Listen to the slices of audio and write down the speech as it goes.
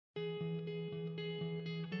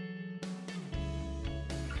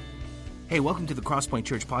Hey, welcome to the Crosspoint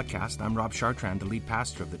Church podcast. I'm Rob Chartrand, the lead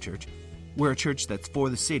pastor of the church. We're a church that's for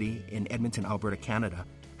the city in Edmonton, Alberta, Canada,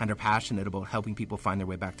 and are passionate about helping people find their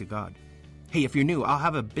way back to God. Hey, if you're new, I'll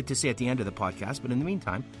have a bit to say at the end of the podcast, but in the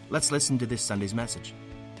meantime, let's listen to this Sunday's message.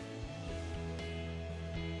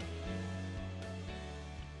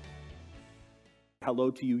 Hello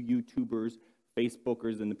to you YouTubers,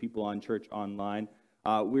 Facebookers, and the people on Church Online.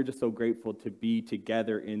 We're just so grateful to be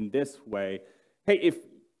together in this way. Hey, if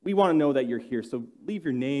we want to know that you're here, so leave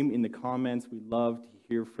your name in the comments. We'd love to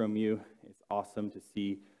hear from you. It's awesome to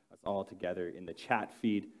see us all together in the chat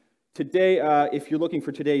feed. Today, if you're looking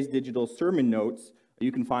for today's digital sermon notes,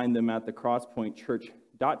 you can find them at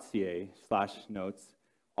thecrosspointchurch.ca/notes.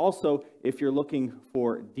 Also, if you're looking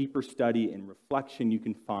for deeper study and reflection, you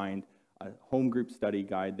can find a home group study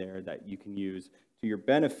guide there that you can use to your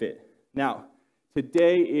benefit. Now,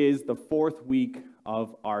 today is the fourth week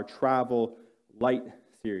of our Travel Light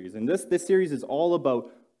series. And this series is all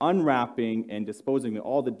about unwrapping and disposing of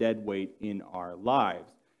all the dead weight in our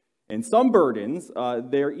lives. And some burdens,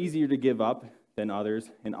 they're easier to give up than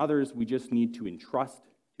others, and others we just need to entrust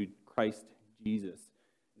to Christ Jesus.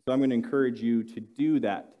 So I'm going to encourage you to do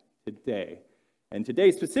that today. And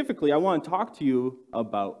today specifically, I want to talk to you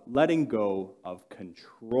about letting go of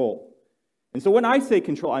control. And so when I say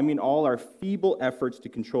control, I mean all our feeble efforts to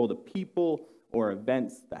control the people or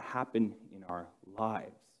events that happen in our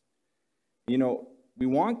lives. You know, we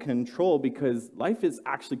want control because life is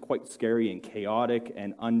actually quite scary and chaotic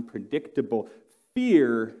and unpredictable.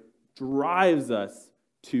 Fear drives us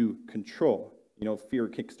to control. You know, fear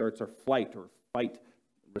kickstarts our flight or fight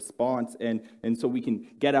response, and so we can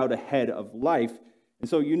get out ahead of life. And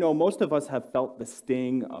so, you know, most of us have felt the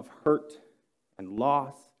sting of hurt and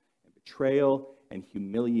loss and betrayal and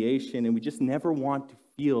humiliation, and we just never want to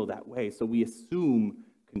feel that way. So we assume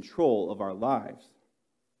control of our lives.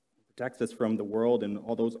 It protects us from the world and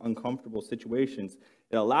all those uncomfortable situations.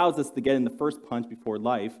 It allows us to get in the first punch before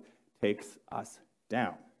life takes us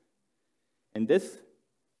down. And this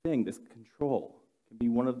thing, this control, can be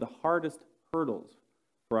one of the hardest hurdles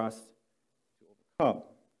for us to overcome.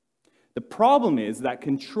 The problem is that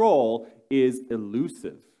control is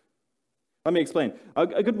elusive. Let me explain.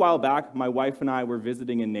 A good while back, my wife and I were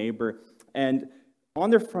visiting a neighbor, and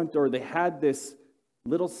on their front door, they had this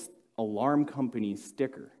little alarm company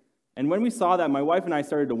sticker. And when we saw that, my wife and I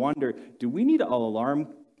started to wonder, do we need an alarm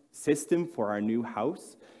system for our new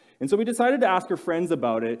house? And so we decided to ask our friends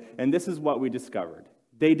about it, and this is what we discovered.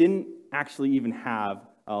 They didn't actually even have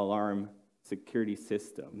an alarm security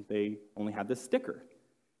system. They only had this sticker.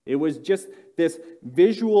 It was just this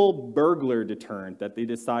visual burglar deterrent that they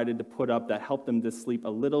decided to put up that helped them to sleep a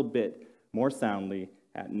little bit more soundly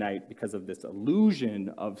at night because of this illusion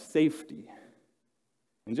of safety.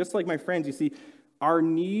 And just like my friends, you see, our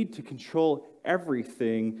need to control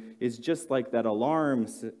everything is just like that alarm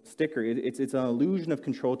sticker. It's an illusion of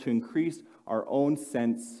control to increase our own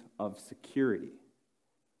sense of security.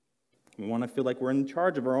 We want to feel like we're in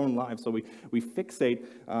charge of our own lives, so we fixate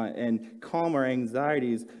and calm our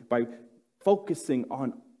anxieties by focusing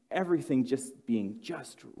on everything just being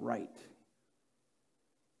just right.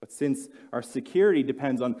 But since our security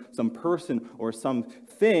depends on some person or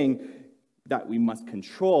something that we must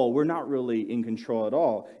control, we're not really in control at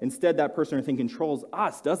all. Instead, that person or thing controls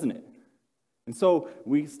us, doesn't it? And so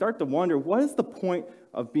we start to wonder, what is the point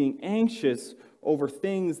of being anxious over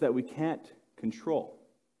things that we can't control?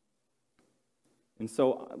 And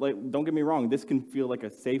so, don't get me wrong, this can feel like a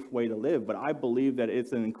safe way to live, but I believe that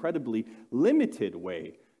it's an incredibly limited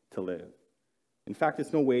way to live. In fact,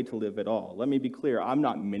 it's no way to live at all. Let me be clear, I'm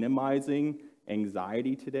not minimizing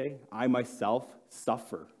anxiety today. I myself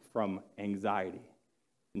suffer from anxiety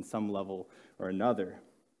in some level or another.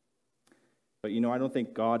 But you know, I don't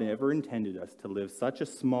think God ever intended us to live such a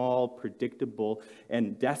small, predictable,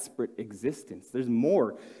 and desperate existence. There's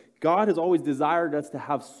more. God has always desired us to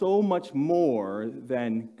have so much more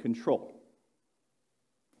than control.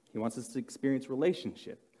 He wants us to experience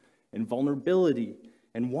relationship and vulnerability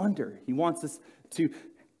and wonder. He wants us to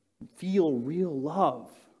feel real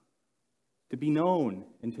love, to be known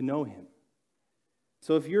and to know Him.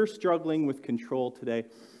 So if you're struggling with control today,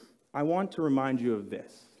 I want to remind you of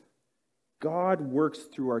this. God works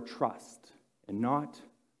through our trust and not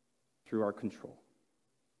through our control.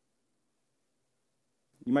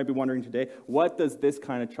 You might be wondering today, what does this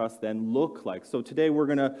kind of trust then look like? So today we're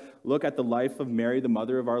going to look at the life of Mary, the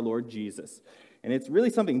mother of our Lord Jesus. And it's really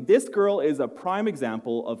something. This girl is a prime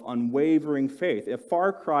example of unwavering faith, a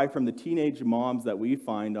far cry from the teenage moms that we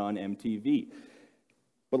find on MTV.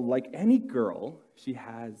 But like any girl, she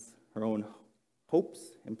has her own hopes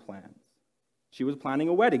and plans. She was planning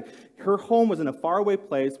a wedding. Her home was in a faraway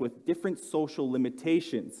place with different social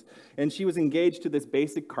limitations. And she was engaged to this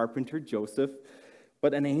basic carpenter, Joseph.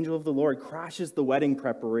 But an angel of the Lord crashes the wedding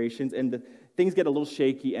preparations, and things get a little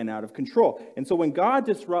shaky and out of control. And so when God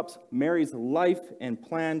disrupts Mary's life and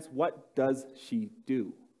plans, what does she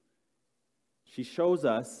do? She shows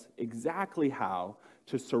us exactly how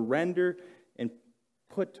to surrender and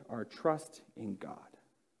put our trust in God.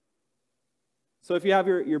 So if you have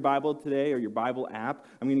your Bible today or your Bible app,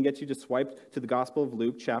 I'm going to get you to swipe to the Gospel of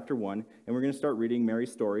Luke, chapter 1, and we're going to start reading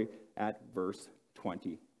Mary's story at verse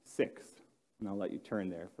 26. And I'll let you turn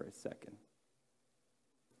there for a second.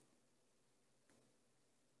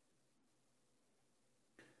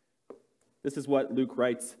 This is what Luke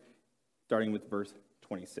writes, starting with verse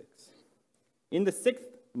 26. In the 6th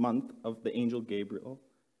month of the angel Gabriel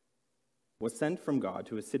was sent from God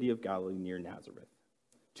to a city of Galilee near Nazareth,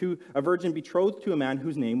 to a virgin betrothed to a man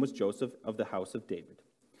whose name was Joseph of the house of David.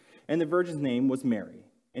 And the virgin's name was Mary.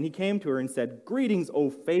 And he came to her and said, "Greetings, O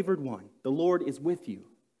favored one, the Lord is with you."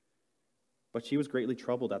 But she was greatly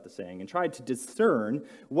troubled at the saying and tried to discern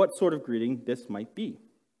what sort of greeting this might be.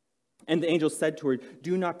 And the angel said to her,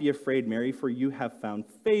 "Do not be afraid, Mary, for you have found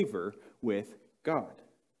favor with God.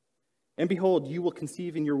 And behold, you will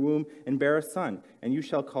conceive in your womb and bear a son, and you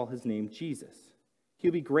shall call his name Jesus. He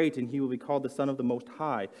will be great, and he will be called the Son of the Most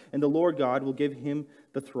High. And the Lord God will give him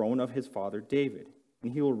the throne of his father David.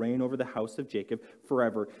 And he will reign over the house of Jacob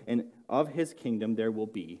forever, and of his kingdom there will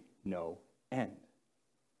be no end."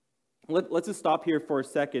 Let's just stop here for a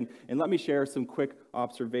second, and let me share some quick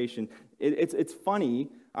observation. It's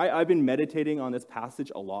funny. I've been meditating on this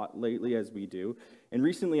passage a lot lately, as we do. And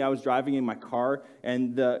recently I was driving in my car,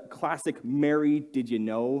 and the classic "Mary, Did You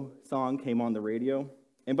Know" song came on the radio.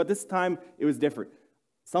 But this time it was different.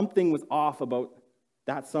 Something was off about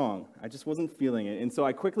that song. I just wasn't feeling it. And so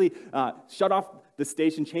I quickly shut off the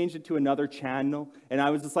station, changed it to another channel, and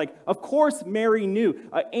I was just like, of course Mary knew.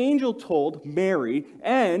 An angel told Mary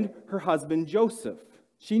and her husband Joseph.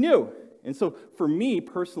 She knew. And so for me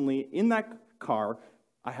personally, in that car,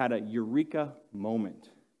 I had a eureka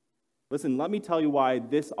moment. Listen, let me tell you why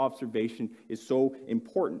this observation is so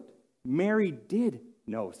important. Mary did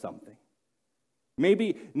know something.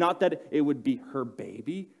 Maybe not that it would be her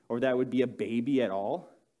baby or that it would be a baby at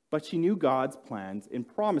all, but she knew God's plans and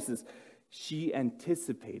promises. She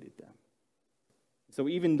anticipated them. So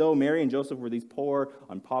even though Mary and Joseph were these poor,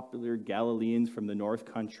 unpopular Galileans from the north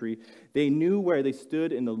country, they knew where they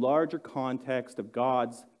stood in the larger context of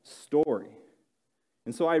God's story.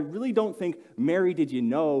 And so I really don't think "Mary, Did You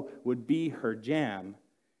Know" would be her jam.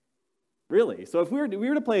 Really. So if we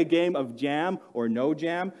were to play a game of jam or no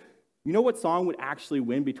jam, you know what song would actually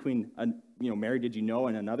win between "Mary, Did You Know"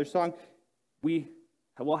 and another song?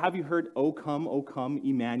 Have you heard "O Come,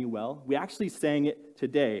 Emmanuel"? We actually sang it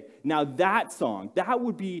today. Now that song, that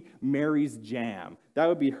would be Mary's jam. That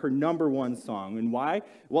would be her number one song. And why?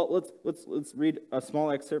 Well, let's read a small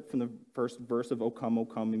excerpt from the first verse of "O Come,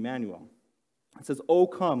 Emmanuel." It says, O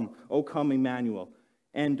come, Emmanuel,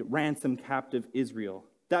 and ransom captive Israel,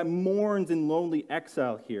 that mourns in lonely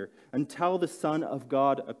exile here, until the Son of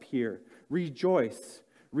God appear. Rejoice,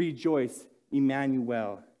 rejoice,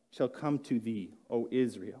 Emmanuel shall come to thee, O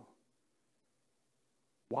Israel."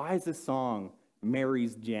 Why is this song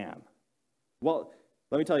Mary's jam? Well,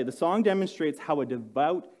 let me tell you, the song demonstrates how a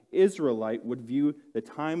devout Israelite would view the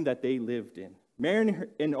time that they lived in. Mary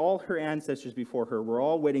and all her ancestors before her were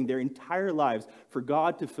all waiting their entire lives for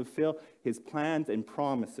God to fulfill his plans and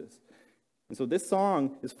promises. And so this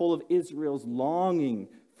song is full of Israel's longing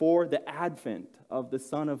for the advent of the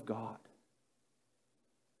Son of God.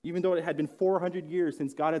 Even though it had been 400 years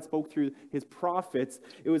since God had spoke through his prophets,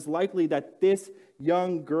 it was likely that this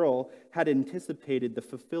young girl had anticipated the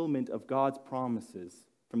fulfillment of God's promises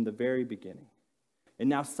from the very beginning. And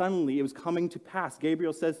now suddenly it was coming to pass.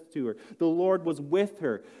 Gabriel says to her, the Lord was with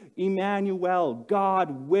her. Emmanuel,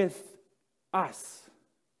 God with us.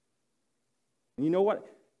 And you know what?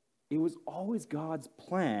 It was always God's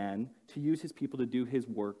plan to use his people to do his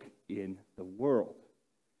work in the world.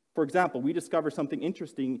 For example, we discover something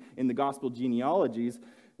interesting in the gospel genealogies.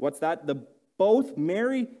 What's that? Both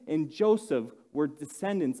Mary and Joseph were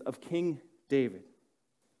descendants of King David.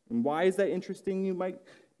 And why is that interesting, you might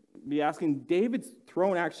be asking? David's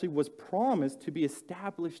throne actually was promised to be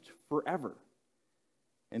established forever.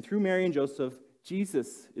 And through Mary and Joseph,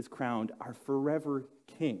 Jesus is crowned our forever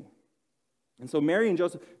king. And so Mary and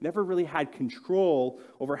Joseph never really had control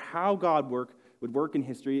over how God would work in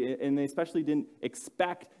history, and they especially didn't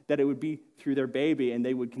expect that it would be through their baby and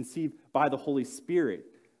they would conceive by the Holy Spirit.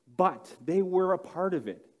 But they were a part of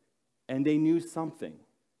it, and they knew something.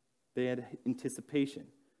 They had anticipation.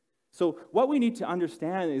 So what we need to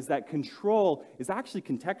understand is that control is actually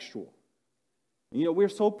contextual. We're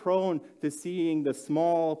so prone to seeing the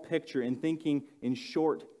small picture and thinking in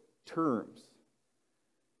short terms.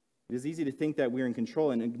 It is easy to think that we're in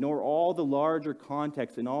control and ignore all the larger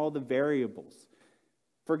context and all the variables.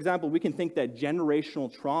 For example, we can think that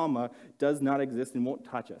generational trauma does not exist and won't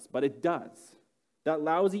touch us, but it does. That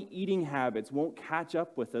lousy eating habits won't catch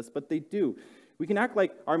up with us, but they do. We can act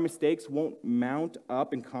like our mistakes won't mount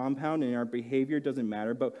up and compound and our behavior doesn't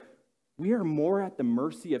matter, but we are more at the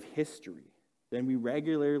mercy of history than we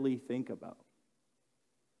regularly think about.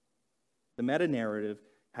 The meta-narrative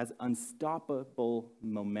has unstoppable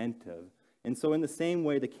momentum. And so in the same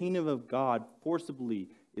way, the kingdom of God forcibly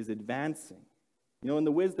is advancing. In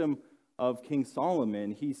the wisdom of King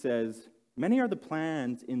Solomon, he says, "Many are the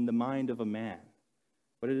plans in the mind of a man,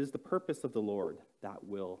 but it is the purpose of the Lord that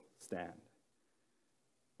will stand."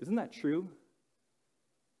 Isn't that true?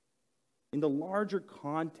 In the larger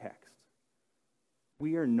context,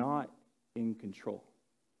 we are not in control.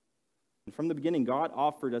 And from the beginning, God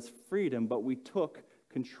offered us freedom, but we took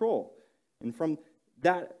control. And from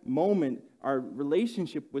that moment, our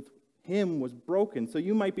relationship with Him was broken. So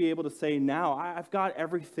you might be able to say now, I've got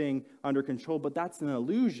everything under control, but that's an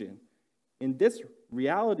illusion. In this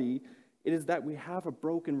reality, it is that we have a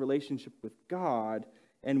broken relationship with God,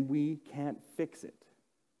 and we can't fix it.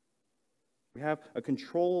 We have a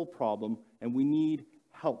control problem, and we need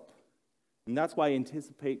help. And that's why I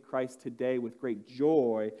anticipate Christ today with great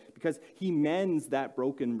joy, because He mends that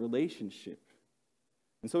broken relationship.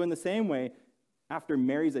 And so in the same way, after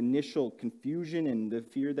Mary's initial confusion and the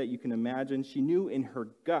fear that you can imagine, she knew in her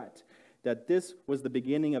gut that this was the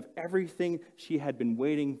beginning of everything she had been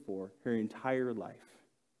waiting for her entire life.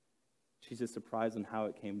 She's just surprised on how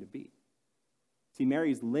it came to be. See,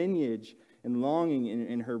 Mary's lineage and longing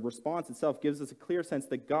in her response itself gives us a clear sense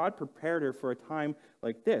that God prepared her for a time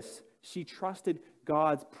like this. She trusted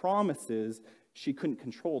God's promises. She couldn't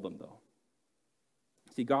control them, though.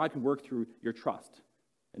 See, God can work through your trust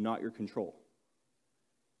and not your control.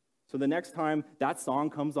 So the next time that song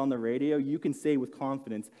comes on the radio, you can say with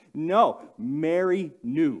confidence, "No, Mary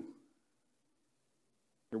knew."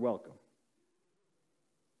 You're welcome.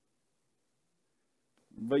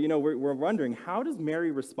 But we're wondering, how does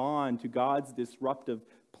Mary respond to God's disruptive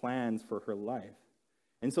plans for her life?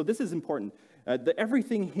 And so this is important.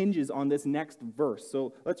 Everything hinges on this next verse.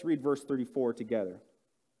 So let's read verse 34 together.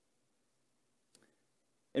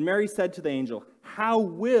 "And Mary said to the angel, 'How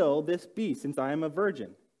will this be, since I am a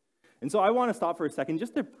virgin?'" And so I want to stop for a second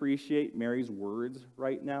just to appreciate Mary's words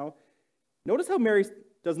right now. Notice how Mary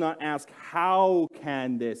does not ask, "How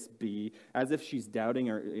can this be?" as if she's doubting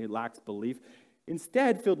or lacks belief.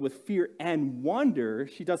 Instead, filled with fear and wonder,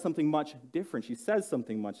 she does something much different. She says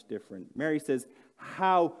something much different. Mary says,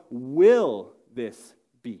 "How will this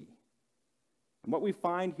be?" And what we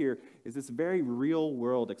find here is this very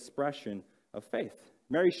real-world expression of faith.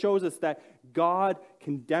 Mary shows us that God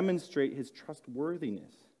can demonstrate His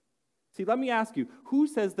trustworthiness. See, let me ask you, who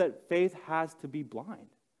says that faith has to be blind?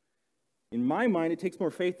 In my mind, it takes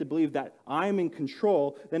more faith to believe that I'm in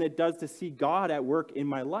control than it does to see God at work in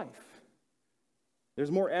my life.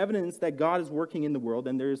 There's more evidence that God is working in the world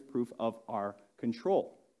than there is proof of our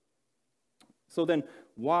control. So then,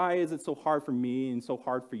 why is it so hard for me and so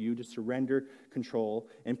hard for you to surrender control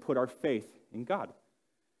and put our faith in God?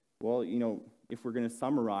 Well, if we're going to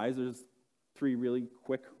summarize, there's 3 really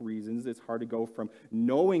quick reasons. It's hard to go from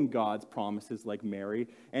knowing God's promises like Mary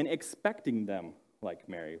and expecting them like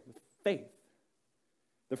Mary with faith.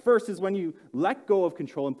 The first is when you let go of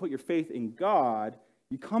control and put your faith in God,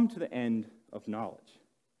 you come to the end of knowledge.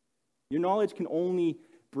 Your knowledge can only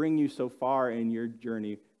bring you so far in your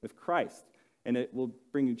journey with Christ, and it will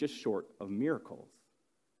bring you just short of miracles.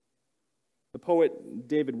 The poet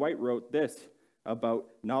David White wrote this about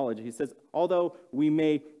knowledge. He says, "Although we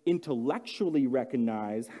may intellectually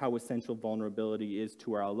recognize how essential vulnerability is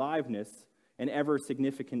to our aliveness, an ever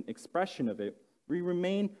significant expression of it, we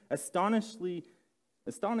remain astonishingly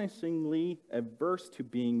averse to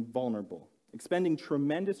being vulnerable, expending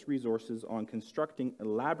tremendous resources on constructing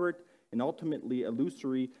elaborate and ultimately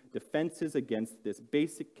illusory defenses against this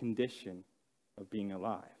basic condition of being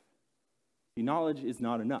alive." The knowledge is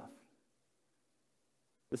not enough.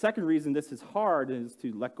 The second reason this is hard is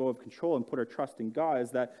to let go of control and put our trust in God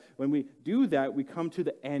is that when we do that, we come to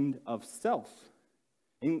the end of self.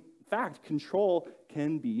 In fact, control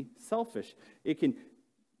can be selfish. It can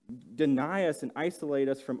deny us and isolate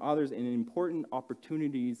us from others in important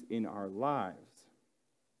opportunities in our lives.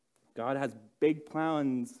 God has big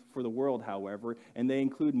plans for the world, however, and they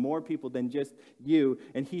include more people than just you,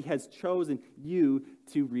 and he has chosen you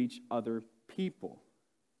to reach other people.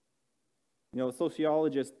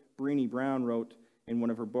 Sociologist Brené Brown wrote in one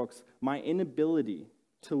of her books, "My inability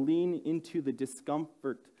to lean into the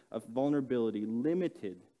discomfort of vulnerability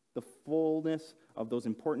limited the fullness of those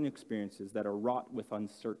important experiences that are wrought with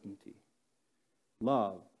uncertainty.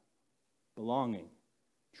 Love, belonging,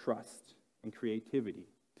 trust, and creativity,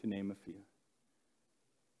 to name a few."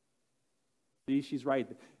 See, she's right.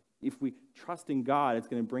 If we trust in God, it's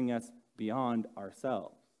going to bring us beyond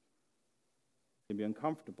ourselves. It's going to be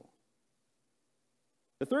uncomfortable.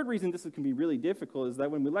 The third reason this can be really difficult is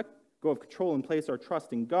that when we let go of control and place our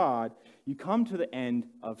trust in God, you come to the end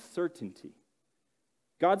of certainty.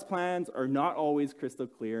 God's plans are not always crystal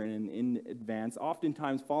clear and in advance.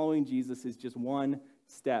 Oftentimes, following Jesus is just one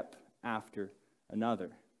step after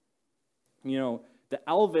another. The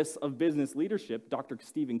Elvis of business leadership, Dr.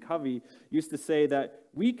 Stephen Covey, used to say that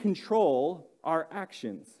we control our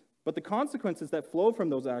actions, but the consequences that flow from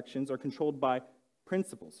those actions are controlled by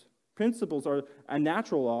principles. Principles are a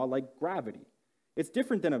natural law like gravity. It's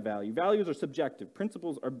different than a value. Values are subjective.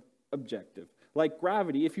 Principles are objective. Like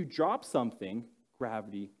gravity, if you drop something,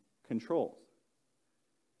 gravity controls.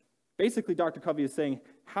 Basically, Dr. Covey is saying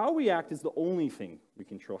how we act is the only thing we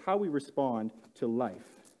control, how we respond to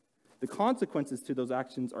life. The consequences to those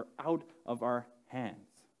actions are out of our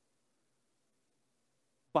hands.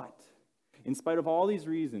 But in spite of all these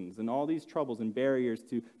reasons and all these troubles and barriers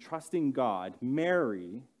to trusting God,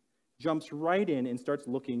 Mary jumps right in and starts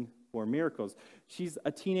looking for miracles. She's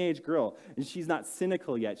a teenage girl, and she's not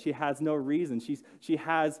cynical yet. She has no reason. She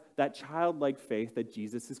has that childlike faith that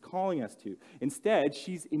Jesus is calling us to. Instead,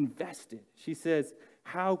 she's invested. She says,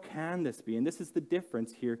 how can this be? And this is the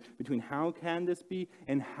difference here between how can this be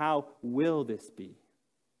and how will this be.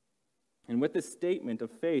 And with this statement of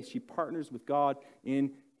faith, she partners with God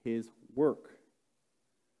in his work.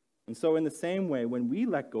 And so in the same way, when we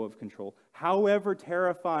let go of control, however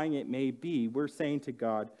terrifying it may be, we're saying to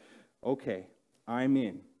God, okay, I'm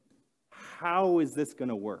in. How is this going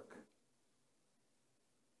to work?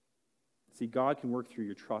 See, God can work through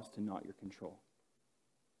your trust and not your control.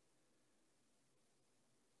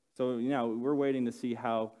 So, we're waiting to see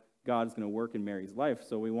how God's going to work in Mary's life.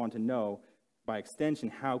 So we want to know, by extension,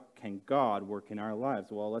 how can God work in our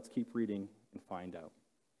lives? Well, let's keep reading and find out.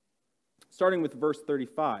 Starting with verse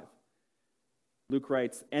 35, Luke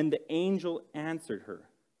writes, "And the angel answered her,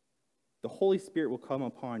 'The Holy Spirit will come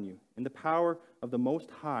upon you, and the power of the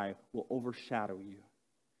Most High will overshadow you.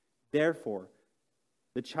 Therefore,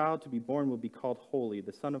 the child to be born will be called Holy,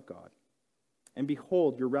 the Son of God. And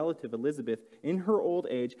behold, your relative Elizabeth, in her old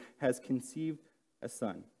age, has conceived a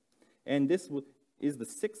son. And this is the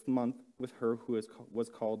 6th month with her who was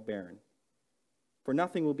called barren. For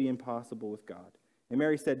nothing will be impossible with God.' And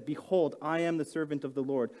Mary said, 'Behold, I am the servant of the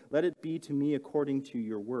Lord. Let it be to me according to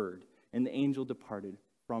your word.' And the angel departed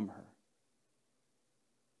from her."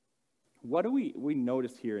 What do we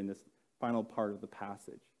notice here in this final part of the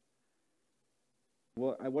passage?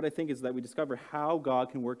 Well, what I think is that we discover how God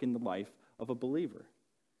can work in the life of a believer.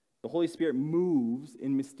 The Holy Spirit moves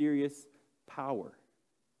in mysterious power.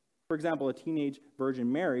 For example, a teenage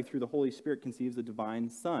Virgin Mary, through the Holy Spirit, conceives a divine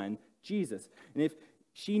Son, Jesus. And if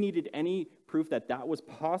she needed any proof that that was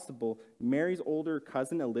possible, Mary's older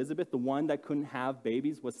cousin Elizabeth, the one that couldn't have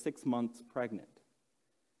babies, was 6 months pregnant.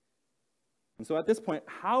 And so at this point,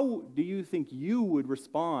 how do you think you would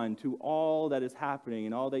respond to all that is happening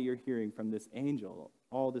and all that you're hearing from this angel,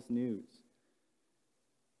 all this news?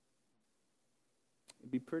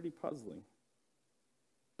 It'd be pretty puzzling.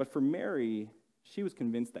 But for Mary, she was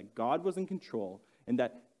convinced that God was in control and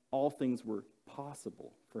that all things were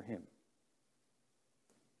possible for him.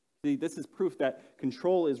 See, this is proof that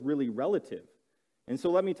control is really relative. And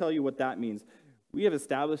so let me tell you what that means. We have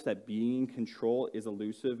established that being in control is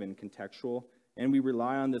elusive and contextual, and we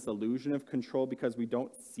rely on this illusion of control because we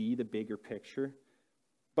don't see the bigger picture.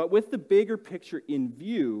 But with the bigger picture in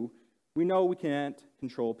view, we know we can't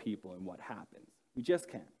control people and what happens. We just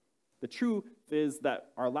can't. The truth is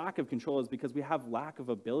that our lack of control is because we have lack of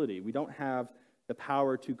ability. We don't have the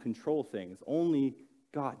power to control things. Only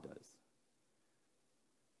God does.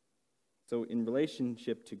 So in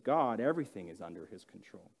relationship to God, everything is under his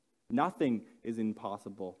control. Nothing is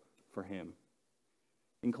impossible for him.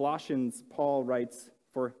 In Colossians, Paul writes,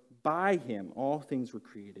 "For by him all things were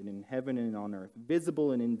created, in heaven and on earth,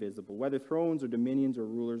 visible and invisible, whether thrones or dominions or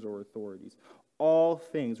rulers or authorities. All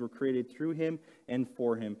things were created through him and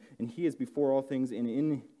for him, and he is before all things, and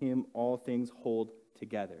in him all things hold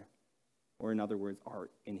together." Or in other words, are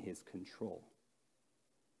in his control.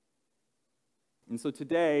 And so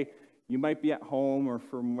today, you might be at home or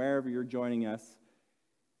from wherever you're joining us,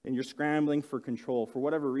 and you're scrambling for control for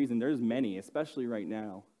whatever reason. There's many, especially right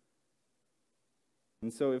now.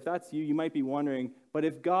 And so if that's you, you might be wondering, but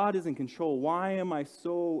if God is in control, why am I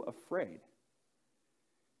so afraid?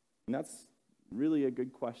 And that's really a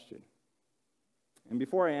good question. And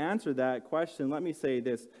before I answer that question, let me say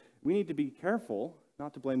this. We need to be careful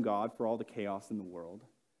not to blame God for all the chaos in the world.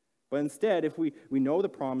 But instead, if we know the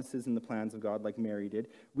promises and the plans of God like Mary did,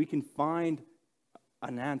 we can find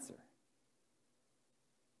an answer.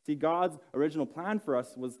 See, God's original plan for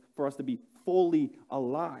us was for us to be fully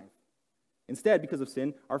alive. Instead, because of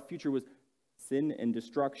sin, our future was sin and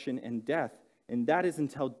destruction and death. And that is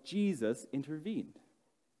until Jesus intervened.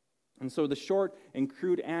 And so the short and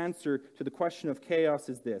crude answer to the question of chaos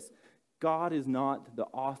is this: God is not the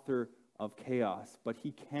author of chaos, but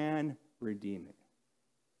he can redeem it.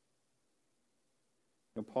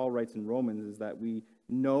 And Paul writes in Romans is that we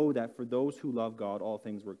know that for those who love God, all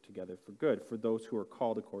things work together for good, for those who are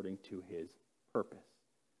called according to his purpose,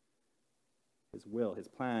 his will, his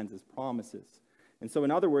plans, his promises. And so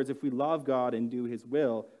in other words, if we love God and do his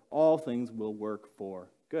will, all things will work for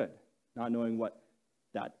good. Not knowing what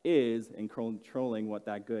that is and controlling what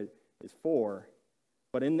that good is for.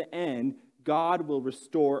 But in the end, God will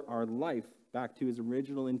restore our life back to his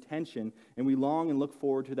original intention, and we long and look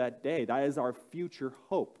forward to that day. That is our future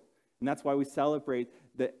hope. And that's why we celebrate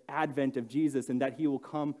the advent of Jesus and that he will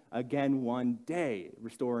come again one day,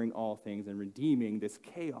 restoring all things and redeeming this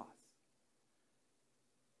chaos.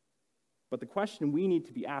 But the question we need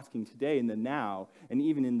to be asking today in the now, and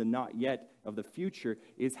even in the not yet of the future,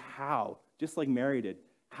 is how? Just like Mary did.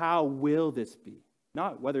 How will this be?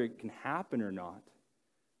 Not whether it can happen or not.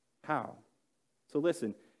 How? So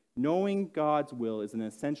listen, knowing God's will is an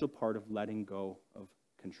essential part of letting go of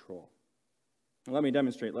control. Let me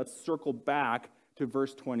demonstrate. Let's circle back to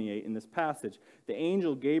verse 28 in this passage. The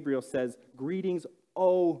angel Gabriel says, "Greetings,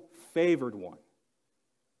 O favored one.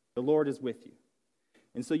 The Lord is with you."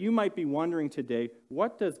 And so you might be wondering today,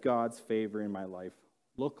 what does God's favor in my life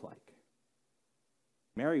look like?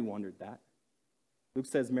 Mary wondered that. Luke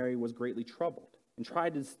says Mary was greatly troubled and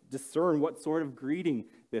tried to discern what sort of greeting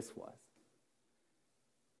this was.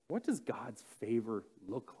 What does God's favor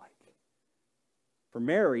look like? For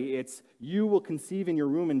Mary, it's, "You will conceive in your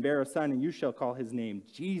womb and bear a son, and you shall call his name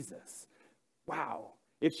Jesus." Wow.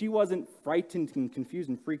 If she wasn't frightened and confused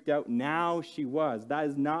and freaked out, now she was. That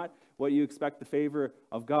is not what you expect the favor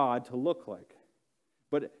of God to look like.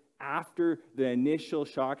 But after the initial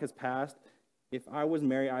shock has passed, if I was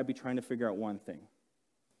Mary, I'd be trying to figure out one thing.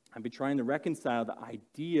 I'd be trying to reconcile the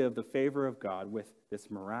idea of the favor of God with this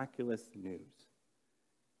miraculous news.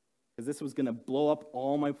 Because this was going to blow up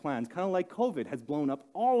all my plans, kind of like COVID has blown up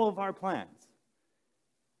all of our plans.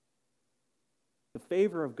 The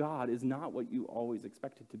favor of God is not what you always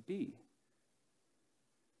expect it to be.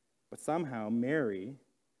 But somehow Mary,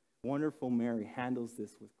 wonderful Mary, handles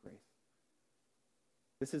this with grace.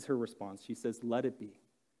 This is her response. She says, "Let it be.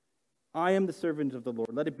 I am the servant of the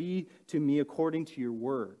Lord. Let it be to me according to your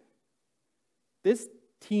word." This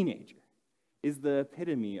teenager is the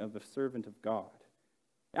epitome of a servant of God.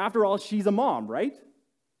 After all, she's a mom, right?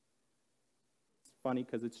 It's funny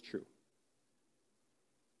because it's true.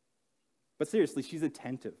 But seriously, she's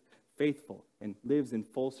attentive, faithful, and lives in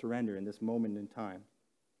full surrender in this moment in time.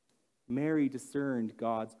 Mary discerned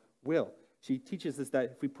God's will. She teaches us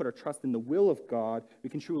that if we put our trust in the will of God, we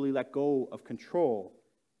can truly let go of control.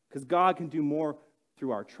 Because God can do more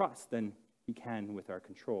through our trust than he can with our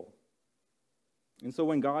control. And so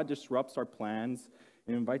when God disrupts our plans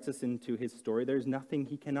and invites us into his story, there's nothing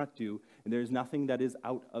he cannot do, and there's nothing that is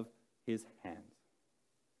out of his hands.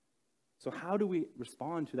 So how do we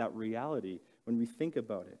respond to that reality when we think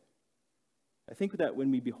about it? I think that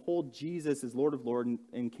when we behold Jesus as Lord of Lords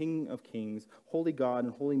and King of Kings, holy God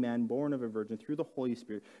and holy man, born of a virgin through the Holy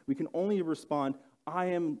Spirit, we can only respond, "I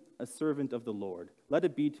am a servant of the Lord. Let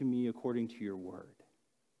it be to me according to your word."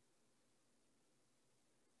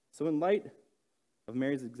 So in light of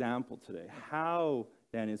Mary's example today, how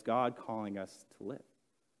then is God calling us to live?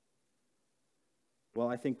 Well,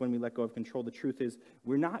 I think when we let go of control, the truth is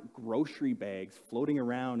we're not grocery bags floating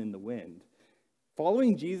around in the wind.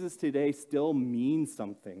 Following Jesus today still means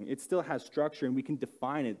something. It still has structure, and we can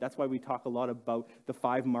define it. That's why we talk a lot about the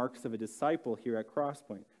 5 marks of a disciple here at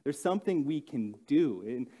Crosspoint. There's something we can do,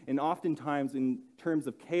 and oftentimes in terms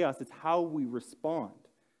of chaos, it's how we respond.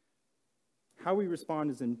 How we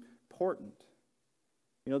respond is important.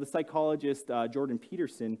 You know, the psychologist Jordan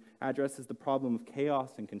Peterson addresses the problem of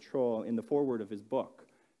chaos and control in the foreword of his book,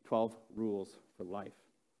 12 Rules for Life.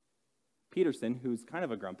 Peterson, who's kind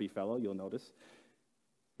of a grumpy fellow, you'll notice,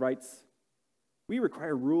 writes, "We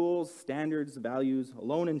require rules, standards, values,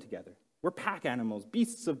 alone and together. We're pack animals,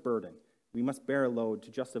 beasts of burden. We must bear a load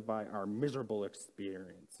to justify our miserable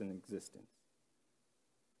experience and existence.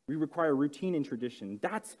 We require routine and tradition.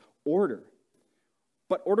 That's order.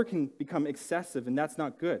 But order can become excessive, and that's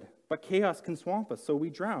not good. But chaos can swamp us, so we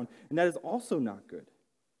drown, and that is also not good.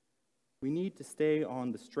 We need to stay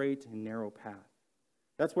on the straight and narrow path.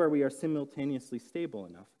 That's where we are simultaneously stable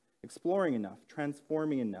enough, exploring enough,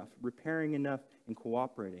 transforming enough, repairing enough, and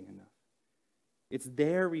cooperating enough. It's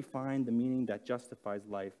there we find the meaning that justifies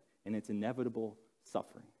life and its inevitable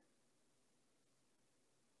suffering."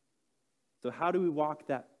 So how do we walk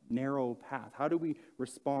that narrow path? How do we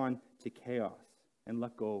respond to chaos and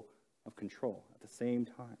let go of control at the same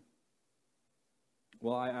time?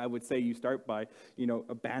 Well, I would say you start by,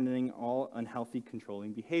 abandoning all unhealthy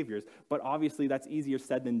controlling behaviors. But obviously that's easier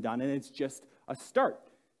said than done, and it's just a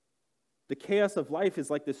start. The chaos of life is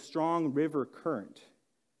like this strong river current.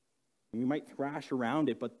 We might thrash around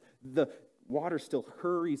it, but the water still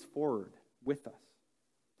hurries forward with us.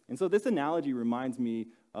 And so this analogy reminds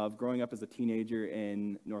me of growing up as a teenager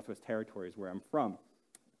in Northwest Territories, where I'm from,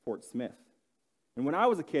 Fort Smith. And when I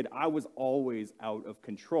was a kid, I was always out of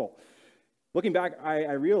control. Looking back,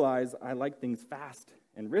 I realize I like things fast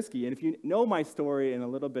and risky. And if you know my story and a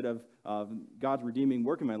little bit of God's redeeming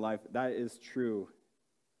work in my life, that is true.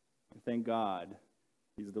 And thank God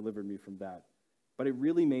He's delivered me from that. But it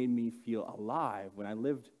really made me feel alive when I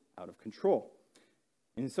lived out of control.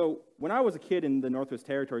 And so when I was a kid in the Northwest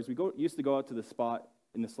Territories, we used to go out to the spot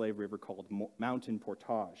in the Slave River called Mountain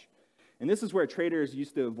Portage. And this is where traders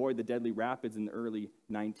used to avoid the deadly rapids in the early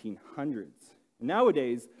 1900s.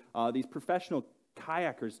 Nowadays, these professional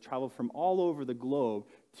kayakers travel from all over the globe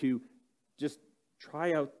to just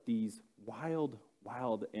try out these wild,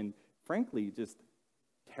 and frankly, just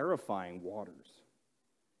terrifying waters.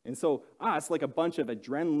 And so us, like a bunch of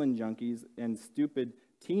adrenaline junkies and stupid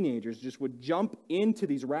teenagers, just would jump into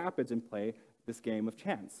these rapids and play this game of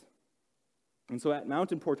chance. And so at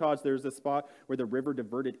Mountain Portage, there's a spot where the river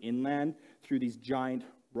diverted inland through these giant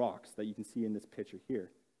rocks that you can see in this picture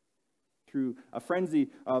here. Through a frenzy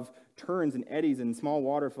of turns and eddies and small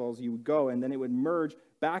waterfalls, you would go, and then it would merge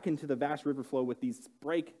back into the vast river flow with these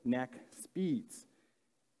breakneck speeds.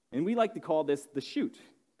 And we like to call this the chute,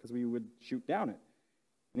 because we would shoot down it.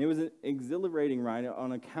 And it was an exhilarating ride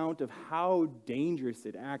on account of how dangerous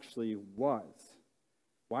it actually was.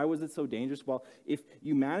 Why was it so dangerous? Well, if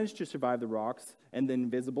you managed to survive the rocks and the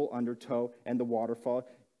invisible undertow and the waterfall,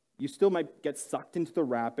 you still might get sucked into the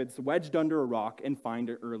rapids, wedged under a rock, and find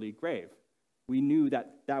an early grave. We knew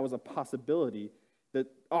that that was a possibility. The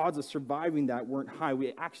odds of surviving that weren't high.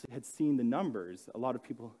 We actually had seen the numbers. A lot of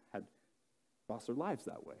people had lost their lives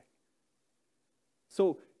that way.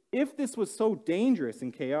 So if this was so dangerous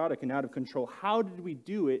and chaotic and out of control, how did we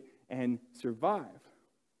do it and survive?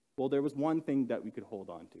 Well, there was one thing that we could hold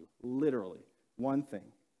on to, literally, one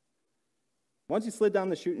thing. Once you slid down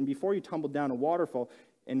the chute and before you tumbled down a waterfall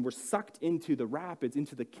and were sucked into the rapids,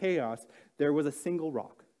 into the chaos, there was a single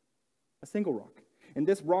rock. A single rock. And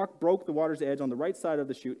this rock broke the water's edge on the right side of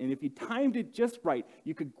the chute, and if you timed it just right,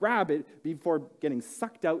 you could grab it before getting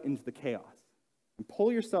sucked out into the chaos and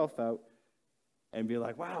pull yourself out and be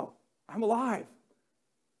like, wow, I'm alive.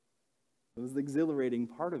 It was the exhilarating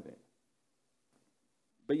part of it.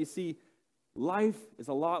 But you see, life is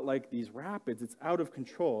a lot like these rapids. It's out of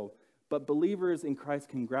control, but believers in Christ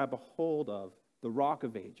can grab a hold of the rock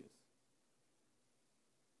of ages.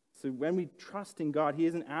 So when we trust in God, He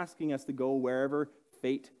isn't asking us to go wherever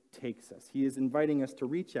fate takes us. He is inviting us to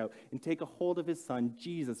reach out and take a hold of His Son,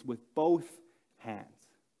 Jesus, with both hands,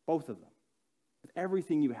 both of them, with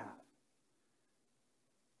everything you have.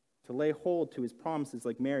 To lay hold to His promises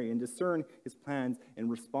like Mary and discern His plans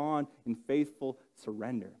and respond in faithful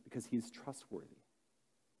surrender because He is trustworthy.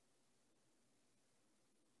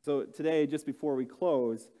 So today, just before we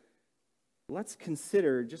close, let's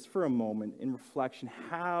consider just for a moment in reflection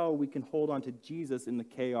how we can hold on to Jesus in the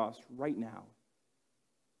chaos right now.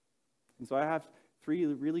 And so I have 3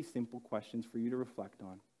 really simple questions for you to reflect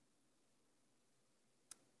on.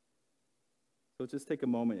 So let's just take a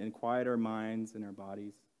moment and quiet our minds and our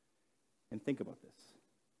bodies and think about this.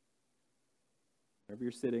 Wherever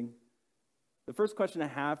you're sitting, the first question I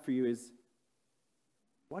have for you is,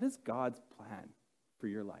 what is God's plan for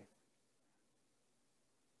your life?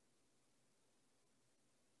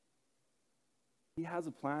 He has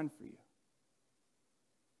a plan for you.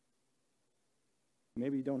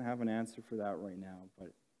 Maybe you don't have an answer for that right now,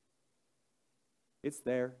 but it's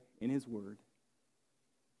there in His Word.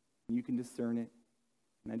 You can discern it.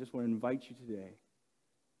 And I just want to invite you today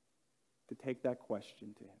to take that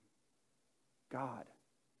question to him. God,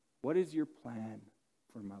 what is your plan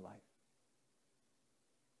for my life?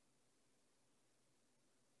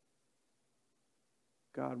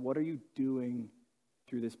 God, what are you doing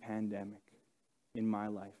through this pandemic in my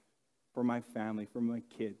life, for my family, for my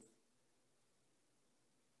kids,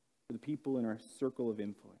 for the people in our circle of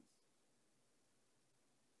influence?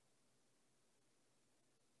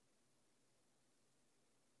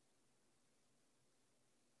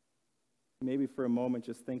 Maybe for a moment,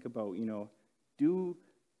 just think about, do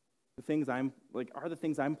the things are the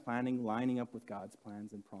things I'm planning lining up with God's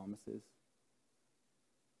plans and promises?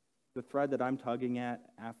 The thread that I'm tugging at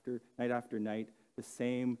after night, the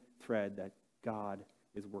same thread that God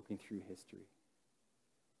is working through history.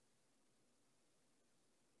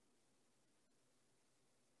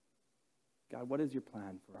 God, what is your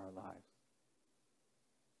plan for our lives?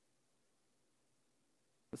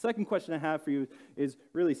 The second question I have for you is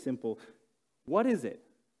really simple. What is it?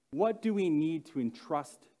 What do we need to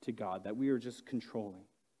entrust to God that we are just controlling?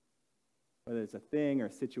 Whether it's a thing or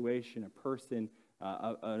a situation, a person,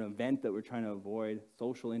 an event that we're trying to avoid,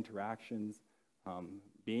 social interactions,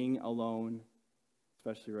 being alone,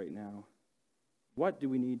 especially right now. What do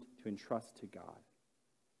we need to entrust to God?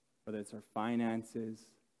 Whether it's our finances,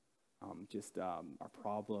 our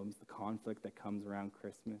problems, the conflict that comes around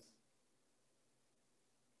Christmas.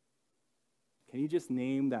 Can you just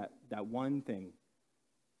name that one thing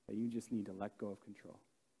that you just need to let go of control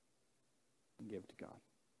and give to God?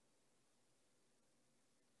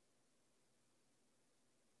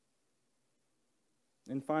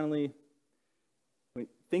 And finally,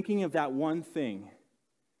 thinking of that one thing,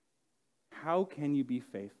 how can you be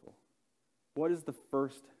faithful? What is the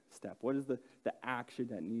first step? What is the action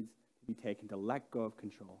that needs to be taken to let go of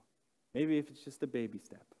control? Maybe if it's just a baby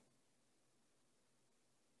step.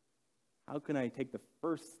 How can I take the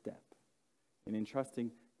first step in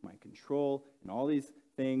entrusting my control and all these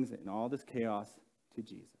things and all this chaos to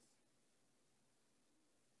Jesus?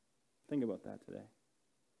 Think about that today.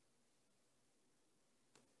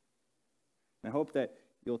 And I hope that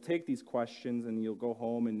you'll take these questions and you'll go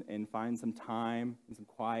home and find some time and some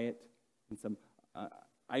quiet and some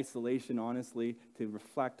isolation, honestly, to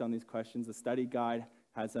reflect on these questions. The study guide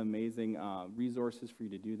has some amazing resources for you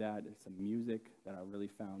to do that. There's some music that I really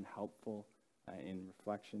found helpful in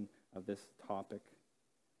reflection of this topic.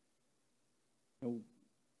 We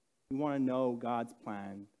want to know God's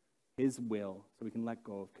plan, his will, so we can let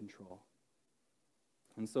go of control.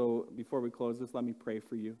 And so before we close this, let me pray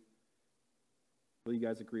for you. Will you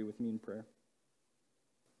guys agree with me in prayer?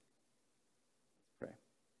 Let's pray.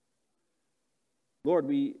 Lord,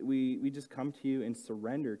 we just come to you and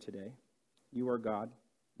surrender today. You are God.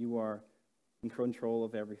 You are in control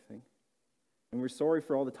of everything. And we're sorry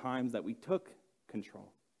for all the times that we took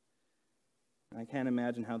control. And I can't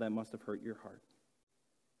imagine how that must have hurt your heart.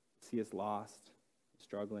 See us lost,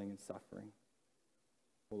 struggling and suffering,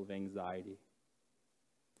 full of anxiety.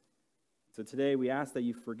 So today we ask that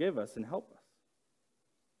you forgive us and help us.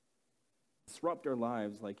 Disrupt our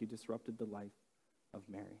lives like you disrupted the life of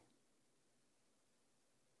Mary.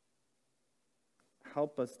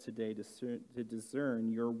 Help us today to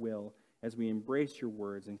discern your will as we embrace your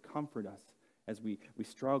words, and comfort us as we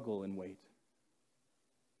struggle and wait.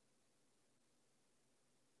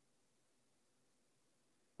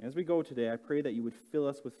 As we go today, I pray that you would fill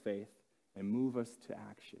us with faith and move us to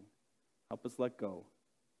action. Help us let go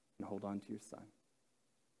and hold on to your Son.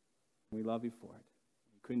 We love you for it.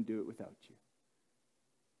 We couldn't do it without you.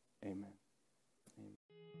 Amen.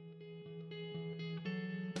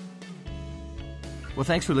 Well,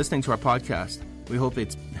 thanks for listening to our podcast. We hope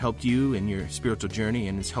it's helped you in your spiritual journey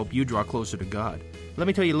and it's helped you draw closer to God. Let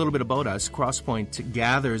me tell you a little bit about us. Crosspoint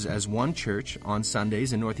gathers as one church on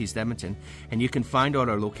Sundays in Northeast Edmonton, and you can find out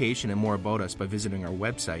our location and more about us by visiting our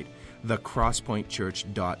website,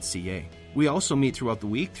 thecrosspointchurch.ca. We also meet throughout the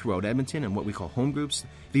week throughout Edmonton in what we call home groups.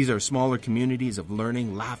 These are smaller communities of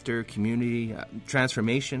learning, laughter, community,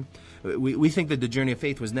 transformation. We think that the journey of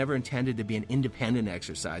faith was never intended to be an independent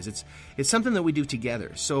exercise. It's something that we do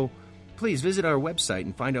together. So please visit our website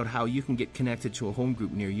and find out how you can get connected to a home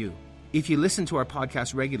group near you. If you listen to our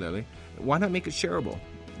podcast regularly, why not make it shareable?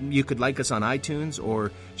 You could like us on iTunes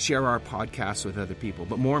or share our podcasts with other people.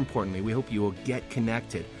 But more importantly, we hope you will get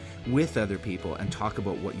connected with other people and talk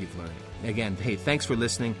about what you've learned. Again, hey, thanks for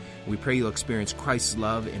listening. We pray you'll experience Christ's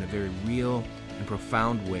love in a very real and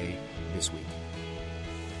profound way this week.